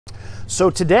So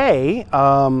today,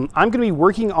 I'm going to be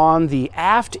working on the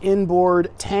aft inboard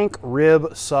tank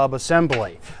rib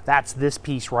sub-assembly. That's this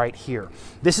piece right here.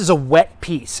 This is a wet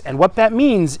piece, and what that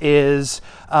means is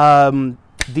the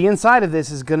inside of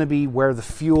this is going to be where the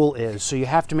fuel is. So you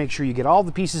have to make sure you get all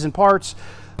the pieces and parts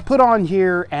put on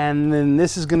here, and then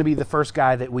this is going to be the first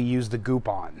guy that we use the Goop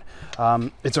on.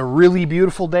 It's a really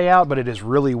beautiful day out, but it is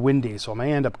really windy, so I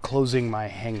may end up closing my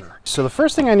hangar. So the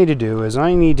first thing I need to do is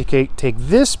I need to take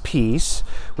this piece,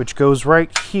 which goes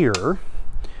right here,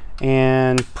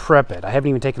 and prep it. I haven't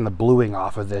even taken the bluing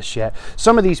off of this yet.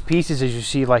 Some of these pieces, as you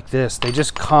see like this, they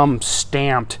just come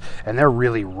stamped and they're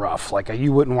really rough. Like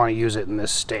you wouldn't want to use it in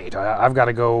this state. I've got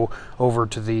to go over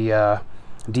to the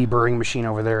deburring machine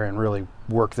over there and really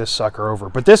work this sucker over.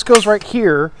 But this goes right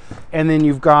here, and then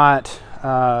you've got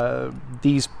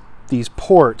these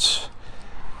ports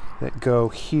that go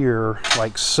here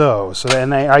like so. So then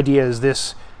the idea is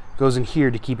this goes in here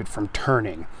to keep it from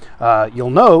turning. You'll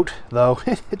note though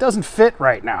it doesn't fit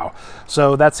right now.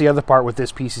 So that's the other part with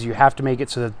this piece, is you have to make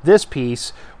it so that this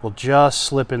piece will just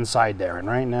slip inside there, and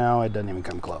right now it doesn't even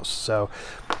come close. So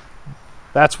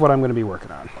that's what I'm going to be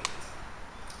working on.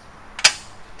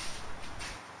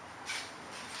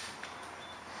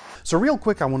 So real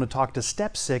quick, I want to talk to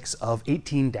step 6 of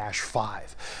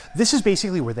 18-5. This is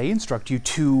basically where they instruct you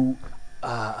to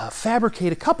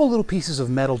fabricate a couple little pieces of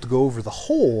metal to go over the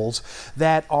holes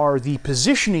that are the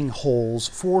positioning holes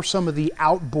for some of the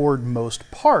outboard-most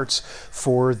parts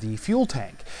for the fuel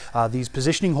tank. These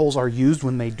positioning holes are used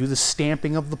when they do the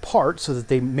stamping of the part so that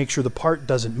they make sure the part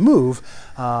doesn't move,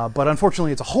 but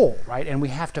unfortunately it's a hole, right? And we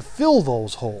have to fill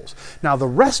those holes. Now the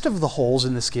rest of the holes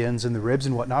in the skins and the ribs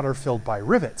and whatnot are filled by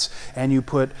rivets, and you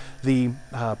put the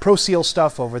Proseal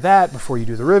stuff over that before you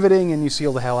do the riveting, and you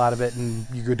seal the hell out of it and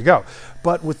you're good to go.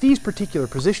 But with these particular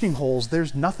positioning holes,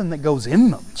 there's nothing that goes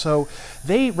in them. So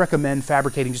they recommend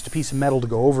fabricating just a piece of metal to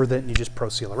go over that, and you just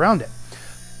Proseal around it.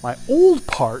 My old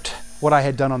part, what I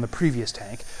had done on the previous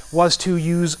tank, was to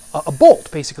use a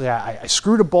bolt. Basically, I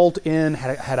screwed a bolt in,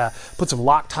 had to put some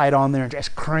Loctite on there and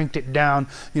just cranked it down.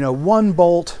 You know, one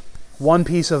bolt, one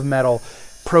piece of metal,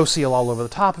 Proseal all over the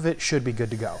top of it, should be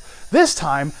good to go. This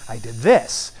time, I did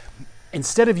this.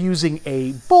 Instead of using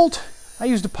a bolt, I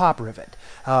used a pop rivet.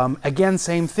 Again,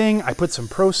 same thing. I put some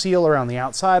Proseal around the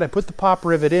outside. I put the pop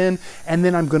rivet in, and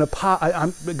then I'm going to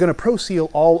Proseal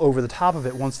all over the top of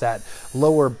it once that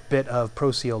lower bit of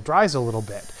Proseal dries a little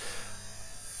bit.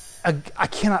 I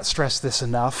cannot stress this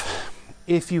enough.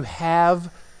 If you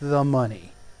have the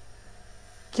money,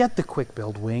 get the quick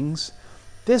build wings.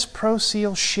 This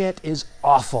Proseal shit is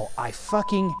awful. I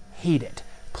fucking hate it.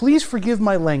 Please forgive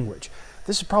my language.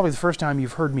 This is probably the first time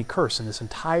you've heard me curse in this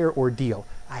entire ordeal.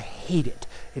 I hate it.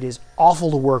 It is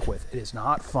awful to work with. It is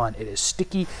not fun. It is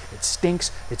sticky. It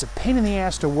stinks. It's a pain in the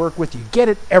ass to work with. You get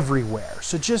it everywhere.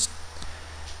 So just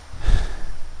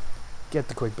get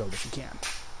the quick build if you can.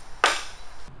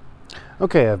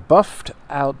 Okay, I've buffed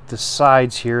out the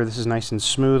sides here. This is nice and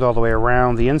smooth all the way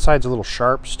around. The inside's a little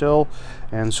sharp still,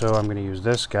 and so I'm going to use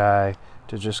this guy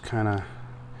to just kind of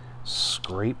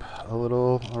scrape a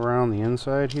little around the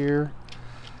inside here.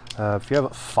 If you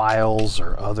have files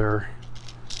or other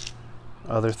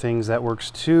things, that works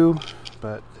too,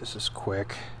 but this is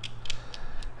quick.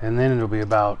 And then it'll be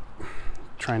about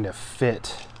trying to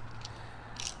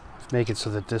make it so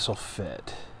that this will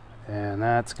fit, and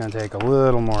that's going to take a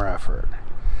little more effort.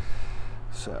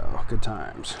 So good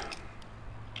times.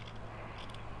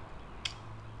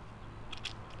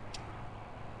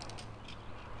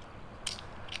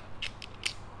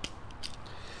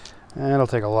 And it'll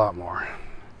take a lot more.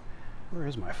 Where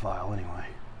is my file anyway?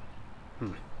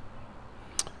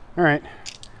 All right,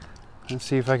 let's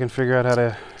see if I can figure out how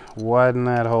to widen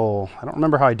that hole. I don't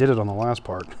remember how I did it on the last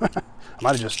part. I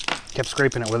might have just kept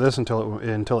scraping it with this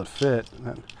until it fit.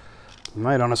 That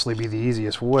might honestly be the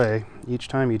easiest way. Each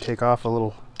time you take off a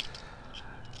little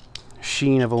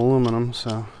sheen of aluminum,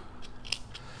 so.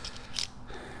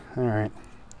 All right,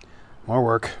 more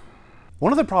work.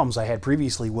 One of the problems I had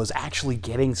previously was actually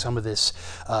getting some of this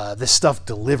stuff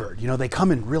delivered. You know, they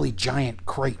come in really giant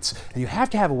crates, and you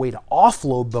have to have a way to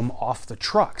offload them off the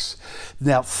trucks.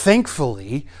 Now,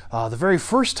 thankfully, the very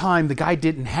first time the guy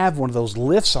didn't have one of those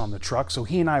lifts on the truck, so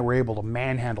he and I were able to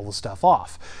manhandle the stuff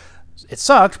off. It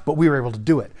sucked, but we were able to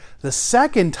do it. The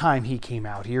second time he came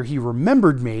out here, he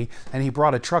remembered me, and he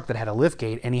brought a truck that had a lift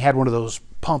gate, and he had one of those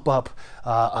pump up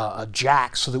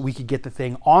jacks so that we could get the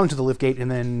thing onto the lift gate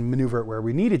and then maneuver it where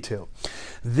we needed to.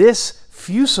 This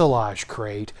fuselage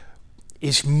crate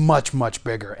is much, much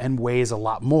bigger and weighs a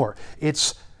lot more.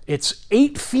 It's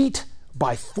 8 feet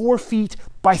by 4 feet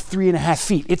by 3.5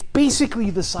 feet. It's basically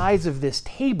the size of this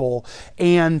table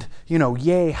and, you know,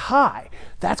 yay high.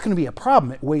 That's going to be a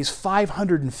problem. It weighs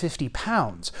 550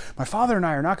 pounds. My father and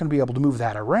I are not going to be able to move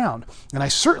that around, and I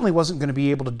certainly wasn't going to be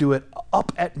able to do it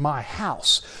up at my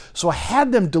house. So I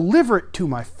had them deliver it to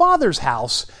my father's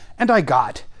house, and I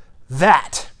got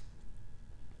that.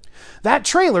 That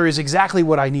trailer is exactly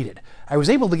what I needed. I was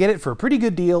able to get it for a pretty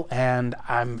good deal, and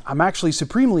I'm actually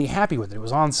supremely happy with it. It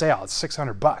was on sale. It's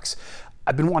 600 bucks.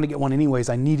 I've been wanting to get one anyways.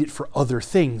 I need it for other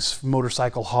things,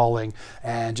 motorcycle hauling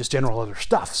and just general other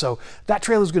stuff. So that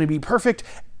trailer is going to be perfect.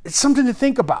 It's something to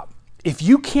think about. If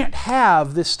you can't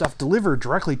have this stuff delivered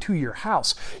directly to your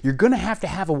house, you're going to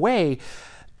have a way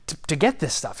to get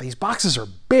this stuff. These boxes are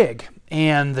big,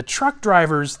 and the truck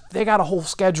drivers, they got a whole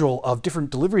schedule of different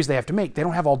deliveries they have to make. They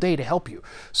don't have all day to help you.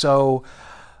 So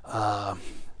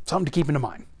something to keep in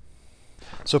mind.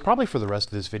 So probably for the rest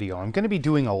of this video, I'm going to be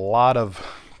doing a lot of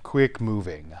quick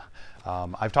moving.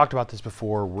 I've talked about this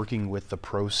before, working with the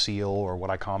Proseal, or what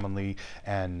I commonly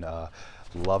and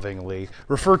lovingly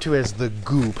refer to as the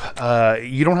Goop.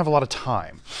 You don't have a lot of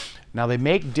time. Now, they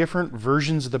make different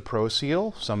versions of the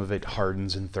Proseal. Some of it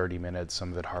hardens in 30 minutes,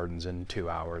 some of it hardens in 2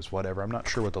 hours, whatever. I'm not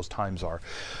sure what those times are.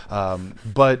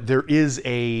 But there is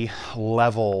a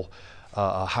level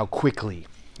how quickly.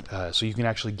 So you can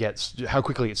actually get how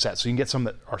quickly it's set. So you can get some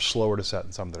that are slower to set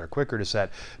and some that are quicker to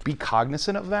set. Be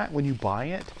cognizant of that when you buy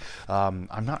it.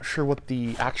 I'm not sure what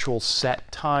the actual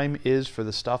set time is for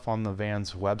the stuff on the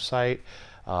van's website.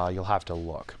 You'll have to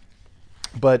look.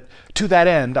 But to that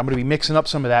end, I'm going to be mixing up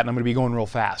some of that, and I'm going to be going real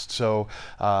fast. So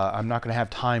I'm not going to have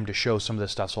time to show some of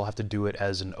this stuff, so I'll have to do it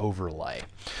as an overlay.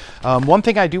 One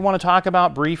thing I do want to talk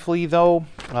about briefly, though,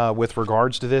 with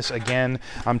regards to this, again,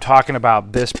 I'm talking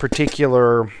about this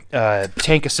particular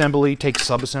tank assembly, tank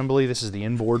subassembly. This is the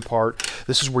inboard part.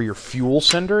 This is where your fuel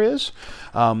sender is.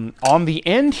 On the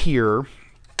end here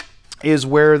is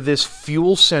where this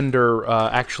fuel sender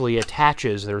actually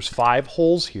attaches. There's 5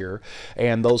 holes here,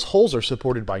 and those holes are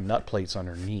supported by nut plates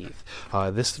underneath.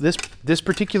 This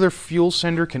particular fuel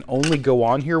sender can only go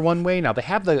on here one way. Now, they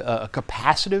have the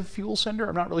capacitive fuel sender.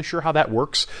 I'm not really sure how that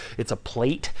works. It's a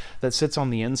plate that sits on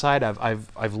the inside.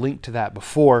 I've linked to that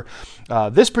before.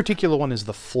 This particular one is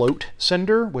the float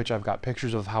sender, which I've got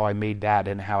pictures of how I made that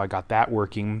and how I got that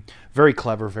working. Very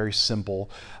clever, very simple.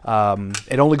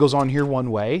 It only goes on here one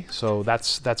way, so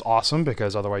that's awesome,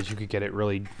 because otherwise you could get it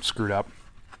really screwed up.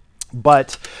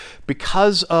 But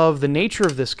because of the nature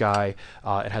of this guy,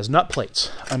 it has nut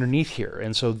plates underneath here,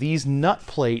 and so these nut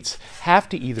plates have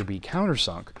to either be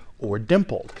countersunk or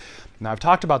dimpled. Now, I've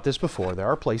talked about this before. There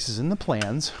are places in the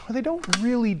plans where they don't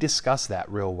really discuss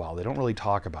that real well. They don't really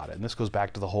talk about it, and this goes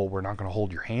back to the whole "we're not going to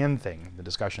hold your hand" thing, the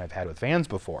discussion I've had with fans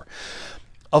before.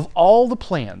 Of all the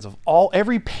plans, of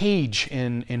every page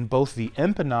in both the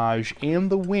empennage and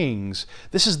the wings,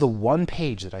 this is the one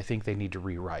page that I think they need to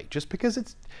rewrite, just because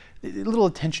it's a little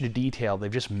attention to detail.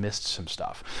 They've just missed some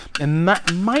stuff. And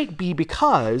that might be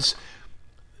because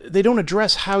they don't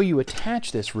address how you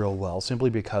attach this real well,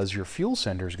 simply because your fuel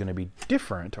sender is going to be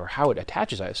different, or how it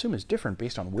attaches, I assume, is different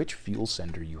based on which fuel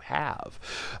sender you have.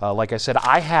 Like I said,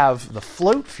 I have the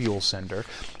float fuel sender,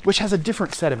 which has a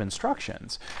different set of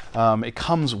instructions. It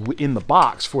comes in the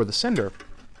box for the sender,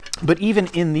 but even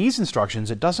in these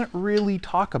instructions, it doesn't really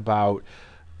talk about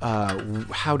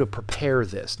how to prepare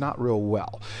this, not real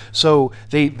well. So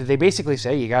they basically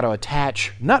say you got to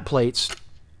attach nut plates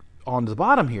on the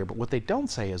bottom here, but what they don't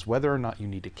say is whether or not you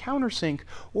need to countersink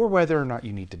or whether or not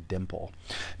you need to dimple.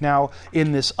 Now,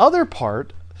 in this other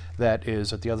part that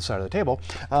is at the other side of the table,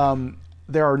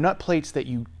 there are nut plates that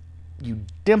you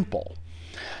dimple.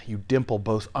 You dimple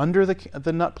both under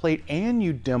the nut plate, and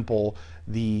you dimple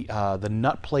the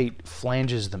nut plate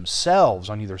flanges themselves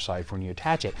on either side for when you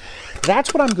attach it.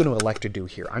 That's what I'm going to elect to do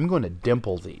here. I'm going to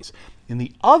dimple these. In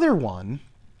the other one,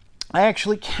 I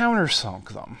actually countersunk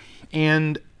them,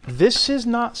 and this is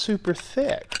not super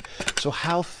thick, so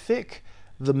how thick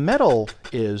the metal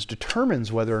is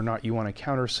determines whether or not you want to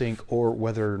countersink or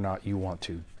whether or not you want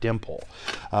to dimple.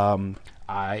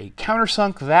 I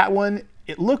countersunk that one.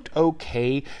 It looked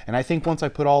okay, and I think once I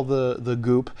put all the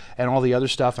goop and all the other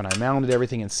stuff and I mounted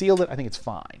everything and sealed it, I think it's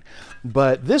fine.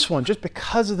 But this one, just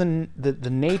because of the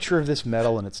nature of this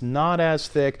metal and it's not as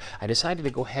thick, I decided to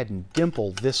go ahead and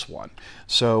dimple this one.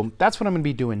 So that's what I'm going to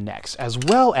be doing next, as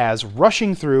well as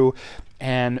rushing through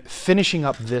and finishing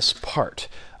up this part.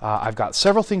 I've got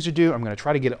several things to do. I'm going to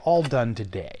try to get it all done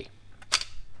today.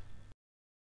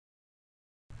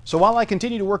 So while I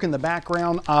continue to work in the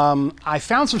background, I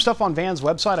found some stuff on Van's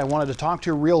website I wanted to talk to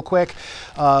you real quick,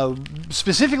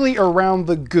 specifically around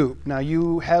the Goop. Now,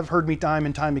 you have heard me time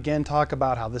and time again talk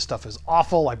about how this stuff is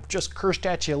awful. I just cursed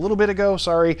at you a little bit ago,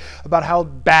 sorry, about how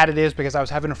bad it is because I was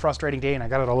having a frustrating day and I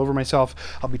got it all over myself.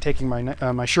 I'll be taking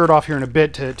my shirt off here in a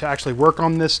bit to actually work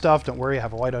on this stuff. Don't worry, I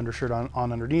have a white undershirt on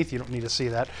underneath. You don't need to see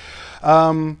that.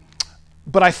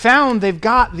 But I found they've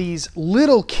got these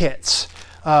little kits.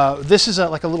 This is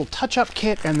like a little touch-up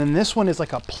kit, and then this one is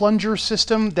like a plunger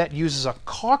system that uses a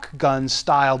caulk gun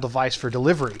style device for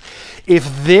delivery.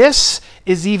 If this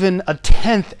is even a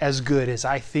tenth as good as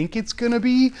I think it's gonna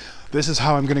be, this is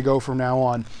how I'm gonna go from now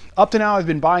on. Up to now, I've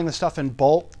been buying the stuff in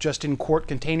bulk, just in quart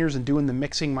containers, and doing the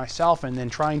mixing myself, and then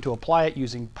trying to apply it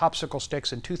using popsicle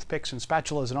sticks and toothpicks and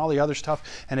spatulas and all the other stuff,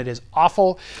 and it is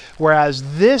awful.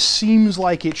 Whereas this seems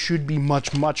like it should be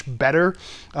much, much better.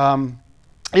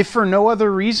 If for no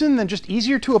other reason than just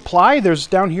easier to apply.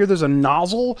 Down here there's a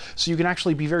nozzle, so you can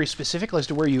actually be very specific as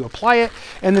to where you apply it.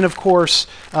 And then of course,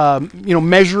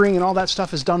 measuring and all that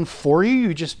stuff is done for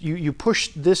you. You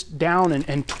push this down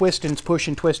and twist and push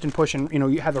and twist and push, and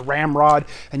you have a ramrod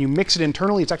and you mix it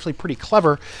internally. It's actually pretty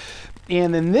clever.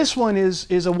 And then this one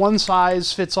is a one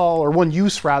size fits all, or one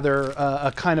use rather,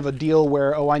 a kind of a deal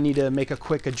where, oh, I need to make a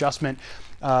quick adjustment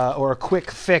or a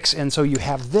quick fix, and so you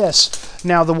have this.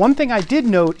 Now, the one thing I did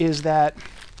note is that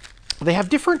they have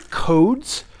different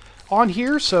codes on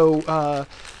here. So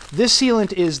this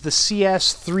sealant is the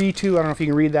CS32, I don't know if you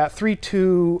can read that,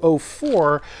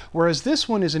 3204, whereas this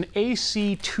one is an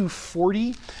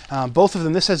AC240. Both of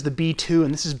them, this has the B2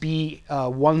 and this is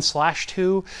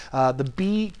B1/2. The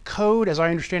B code, as I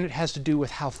understand it, has to do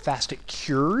with how fast it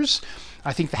cures.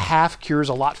 I think the half cures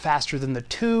a lot faster than the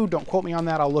 2. Don't quote me on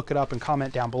that. I'll look it up and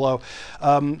comment down below.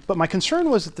 But my concern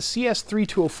was that the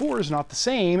CS3204 is not the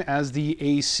same as the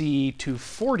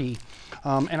AC240.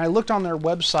 And I looked on their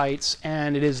websites,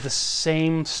 and it is the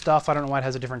same stuff. I don't know why it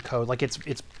has a different code. Like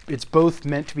it's both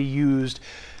meant to be used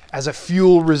as a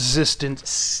fuel-resistant,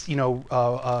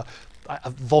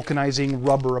 vulcanizing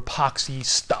rubber epoxy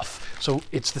stuff. So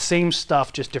it's the same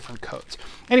stuff, just different codes.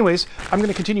 Anyways, I'm going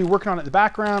to continue working on it in the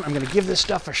background. I'm going to give this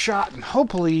stuff a shot, and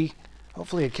hopefully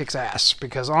it kicks ass,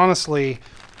 because honestly,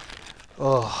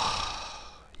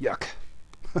 oh, yuck.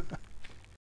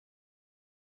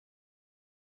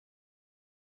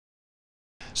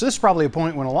 So this is probably a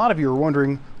point when a lot of you are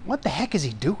wondering, what the heck is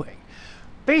he doing?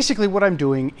 Basically what I'm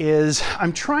doing is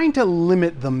I'm trying to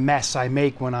limit the mess I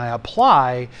make when I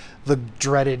apply the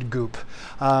dreaded Goop.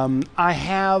 I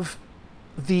have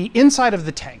the inside of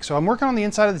the tank. So I'm working on the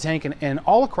inside of the tank, and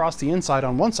all across the inside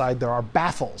on one side there are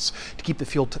baffles to keep the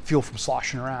fuel from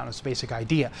sloshing around. It's the basic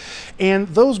idea. And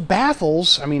those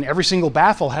baffles, I mean, every single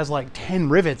baffle has like 10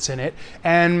 rivets in it,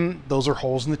 and those are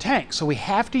holes in the tank. So we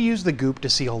have to use the Goop to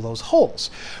seal those holes.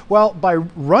 Well, by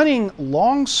running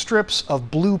long strips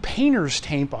of blue painter's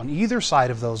tape on either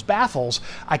side of those baffles,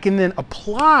 I can then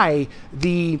apply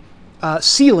the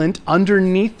sealant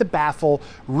underneath the baffle,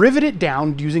 rivet it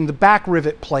down using the back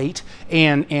rivet plate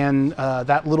and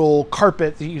that little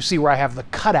carpet that you see where I have the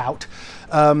cutout.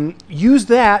 Use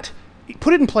that,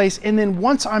 put it in place, and then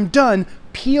once I'm done,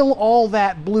 peel all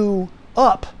that blue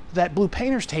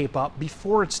painter's tape up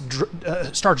before it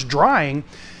starts drying,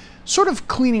 sort of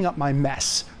cleaning up my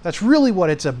mess. That's really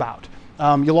what it's about.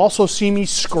 You'll also see me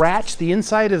scratch the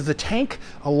inside of the tank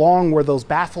along where those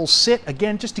baffles sit,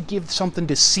 again, just to give something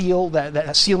to seal, that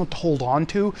sealant to hold on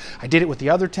to. I did it with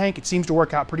the other tank. It seems to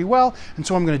work out pretty well, and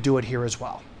so I'm going to do it here as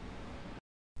well.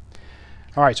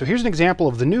 All right, so here's an example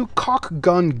of the new caulk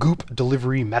gun Goop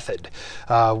delivery method.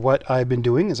 What I've been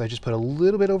doing is I just put a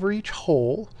little bit over each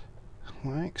hole,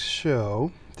 like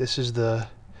so. This is the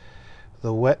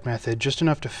wet method, just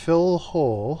enough to fill the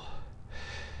hole.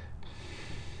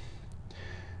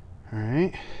 All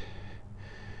right,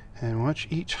 and watch,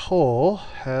 each hole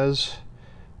has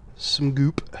some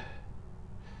Goop,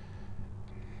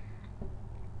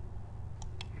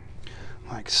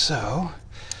 like so.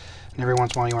 And every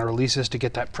once in a while you want to release this to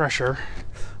get that pressure,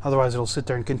 otherwise it'll sit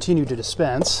there and continue to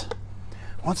dispense.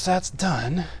 Once that's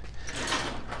done,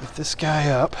 lift this guy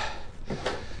up.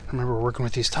 Remember, we're working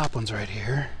with these top ones right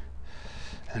here,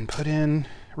 and put in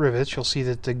rivets. You'll see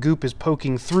that the Goop is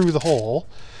poking through the hole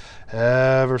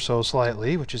ever so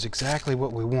slightly, which is exactly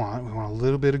what we want. We want a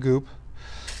little bit of Goop,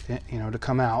 to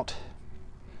come out.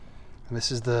 And this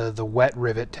is the wet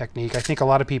rivet technique. I think a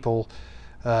lot of people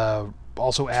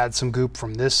also add some Goop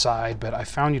from this side, but I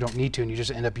found you don't need to, and you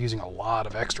just end up using a lot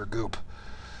of extra Goop.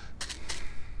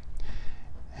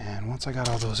 And once I got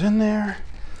all those in there,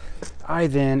 I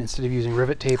then, instead of using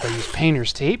rivet tape, I use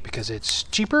painter's tape because it's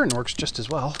cheaper and works just as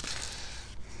well.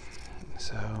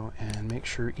 So, and make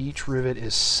sure each rivet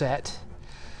is set.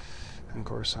 And of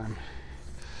course, I'm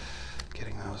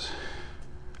getting those.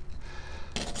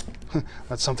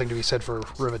 That's something to be said for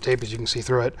rivet tape, as you can see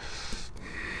through it.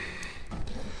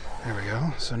 There we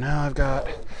go. So now I've got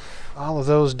all of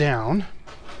those down.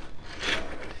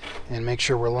 And make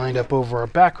sure we're lined up over our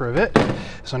back rivet.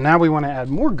 So now we want to add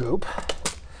more goop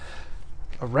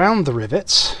around the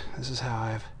rivets. This is how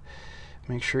I've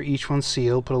make sure each one's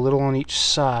sealed. Put a little on each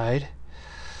side.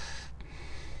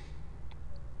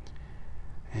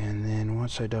 And then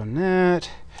once I've done that,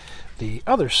 the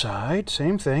other side,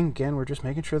 same thing. Again, we're just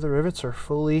making sure the rivets are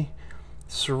fully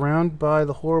surrounded by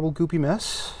the horrible goopy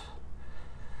mess.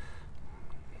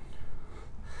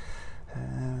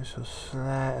 So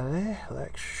slightly,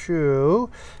 like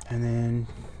so, and then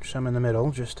some in the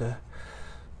middle, just to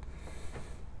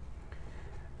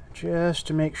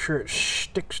make sure it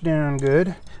sticks down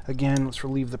good. Again, let's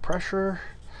relieve the pressure.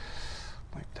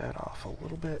 Wipe that off a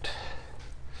little bit.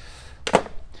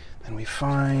 Then we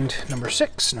find number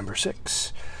six,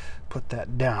 put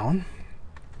that down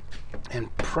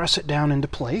and press it down into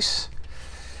place.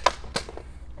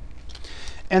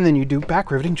 And then you do back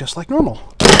riveting just like normal.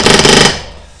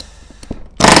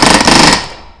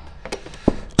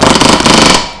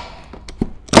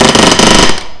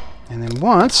 And then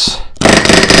once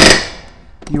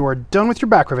you are done with your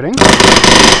back riveting,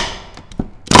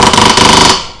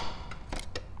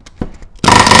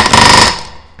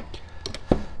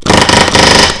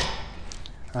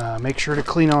 make sure to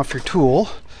clean off your tool,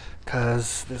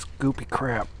 because this goopy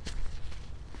crap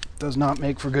does not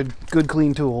make for good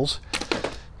clean tools.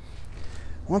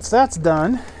 Once that's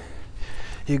done,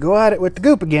 you go at it with the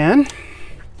goop again,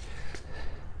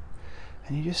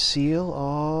 and you just seal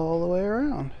all the way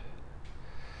around.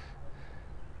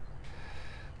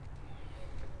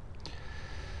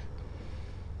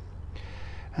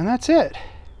 And that's it.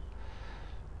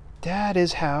 That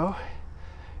is how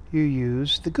you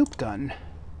use the goop gun.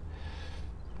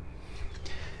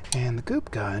 And the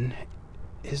goop gun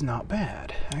is not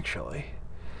bad, actually.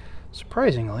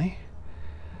 Surprisingly.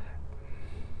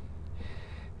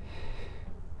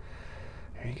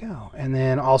 There you go. And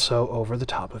then also over the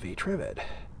top of each rivet.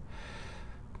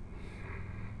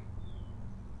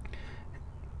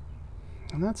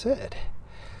 And that's it.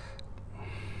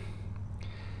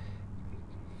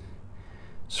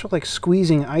 Sort of like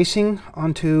squeezing icing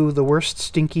onto the worst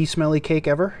stinky, smelly cake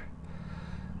ever.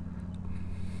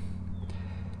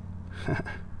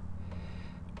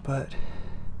 But,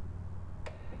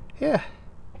 yeah.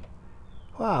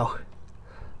 Wow.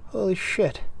 Holy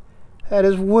shit. That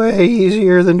is way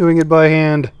easier than doing it by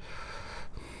hand.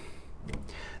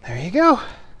 There you go.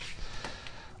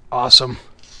 Awesome.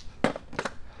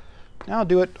 Now I'll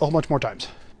do it a whole bunch more times.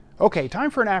 Okay, time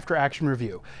for an after-action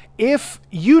review. If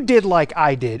you did like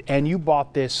I did and you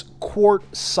bought this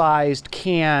quart-sized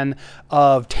can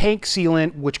of tank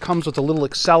sealant, which comes with a little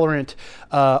accelerant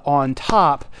on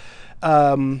top,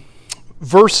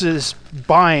 versus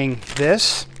buying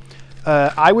this,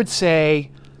 I would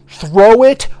say throw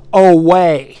it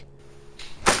away.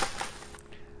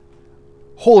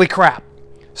 Holy crap.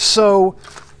 So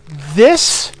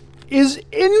this is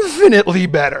infinitely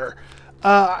better.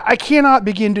 I cannot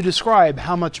begin to describe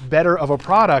how much better of a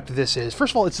product this is.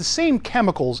 First of all, it's the same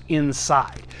chemicals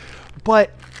inside,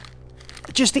 but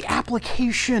just the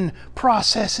application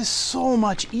process is so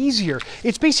much easier.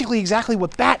 It's basically exactly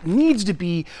what that needs to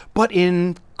be, but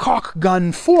in caulk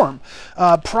gun form.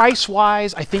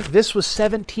 Price-wise, I think this was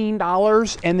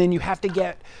 $17, and then you have to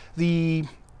get the...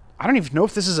 I don't even know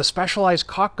if this is a specialized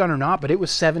caulk gun or not, but it was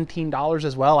 $17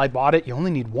 as well. I bought it. You only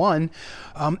need one.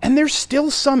 And there's still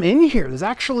some in here. There's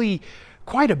actually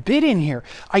quite a bit in here.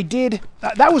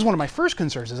 That was one of my first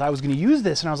concerns, is I was going to use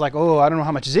this, and I was like, oh, I don't know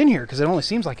how much is in here, because it only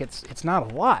seems like it's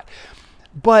not a lot.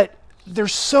 But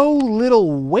there's so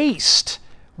little waste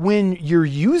when you're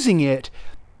using it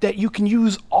that you can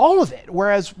use all of it.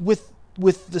 Whereas with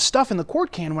the stuff in the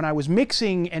quart can, when I was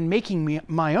mixing and making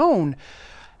my own,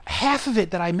 half of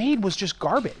it that I made was just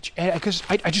garbage, because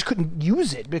I just couldn't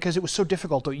use it because it was so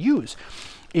difficult to use.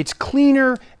 It's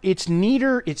cleaner, it's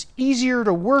neater, it's easier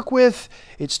to work with.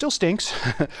 It still stinks,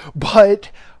 but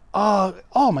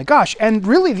oh my gosh. And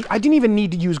really, I didn't even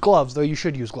need to use gloves, though you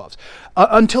should use gloves,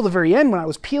 until the very end when I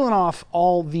was peeling off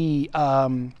all the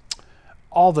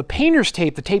painter's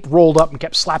tape. The tape rolled up and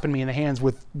kept slapping me in the hands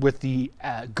with the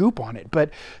goop on it, but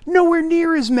nowhere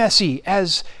near as messy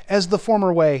as the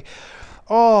former way.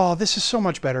 Oh, this is so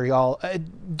much better, y'all.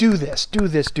 Do this, do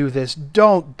this, do this.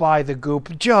 Don't buy the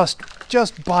goop. Just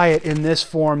buy it in this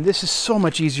form. This is so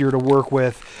much easier to work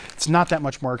with. It's not that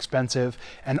much more expensive.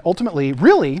 And ultimately,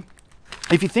 really,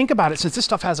 if you think about it, since this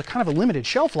stuff has a kind of a limited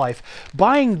shelf life,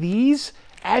 buying these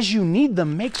as you need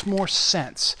them makes more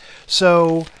sense.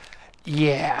 So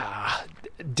yeah,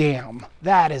 damn,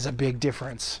 that is a big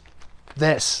difference.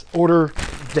 Order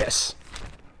this.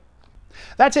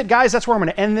 That's it, guys. That's where I'm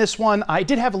going to end this one. I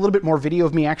did have a little bit more video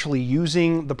of me actually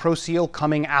using the Proseal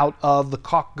coming out of the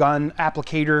caulk gun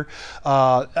applicator.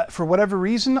 For whatever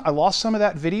reason, I lost some of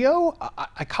that video.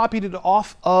 I copied it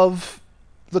off of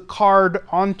the card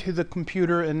onto the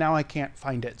computer, and now I can't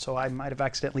find it. So I might have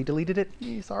accidentally deleted it.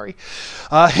 Sorry.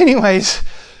 Anyways,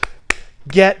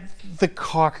 get the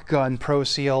caulk gun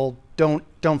Proseal.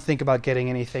 Don't think about getting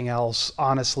anything else,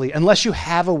 honestly, unless you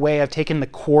have a way of taking the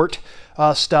quart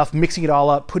stuff, mixing it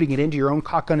all up, putting it into your own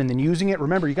caulk gun, and then using it.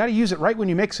 Remember, you got to use it right when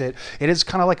you mix it. It is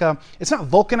kind of like it's not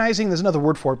vulcanizing, there's another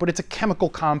word for it, but it's a chemical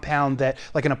compound that,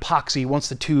 like an epoxy, once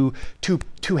the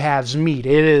two halves meet,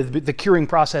 the curing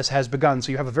process has begun,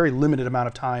 so you have a very limited amount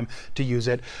of time to use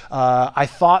it. I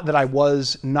thought that I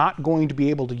was not going to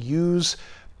be able to use,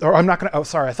 or I'm not going to, oh,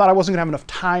 sorry, I thought I wasn't going to have enough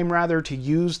time, rather, to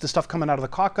use the stuff coming out of the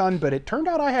caulk gun, but it turned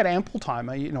out I had ample time.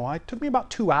 It took me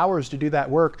about 2 hours to do that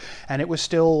work, and it was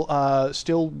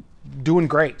still doing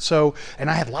great. So, and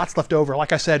I had lots left over.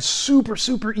 Like I said, super,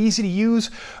 super easy to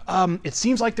use. It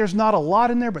seems like there's not a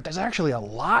lot in there, but there's actually a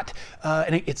lot,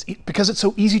 and because it's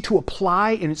so easy to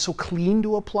apply and it's so clean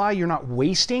to apply, you're not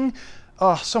wasting.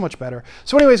 Oh, so much better.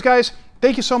 So anyways, guys,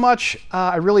 thank you so much.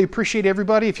 I really appreciate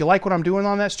everybody. If you like what I'm doing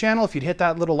on this channel, if you'd hit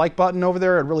that little like button over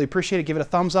there, I'd really appreciate it. Give it a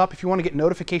thumbs up. If you want to get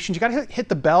notifications, you got to hit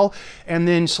the bell and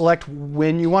then select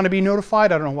when you want to be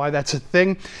notified. I don't know why that's a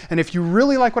thing. And if you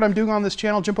really like what I'm doing on this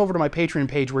channel, jump over to my Patreon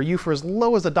page, where for as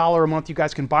low as $1 a month, you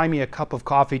guys can buy me a cup of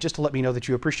coffee just to let me know that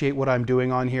you appreciate what I'm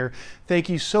doing on here. Thank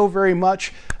you so very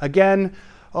much. Again,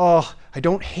 I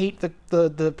don't hate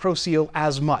the Proseal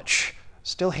as much.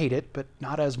 Still hate it, but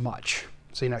not as much.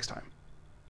 See you next time.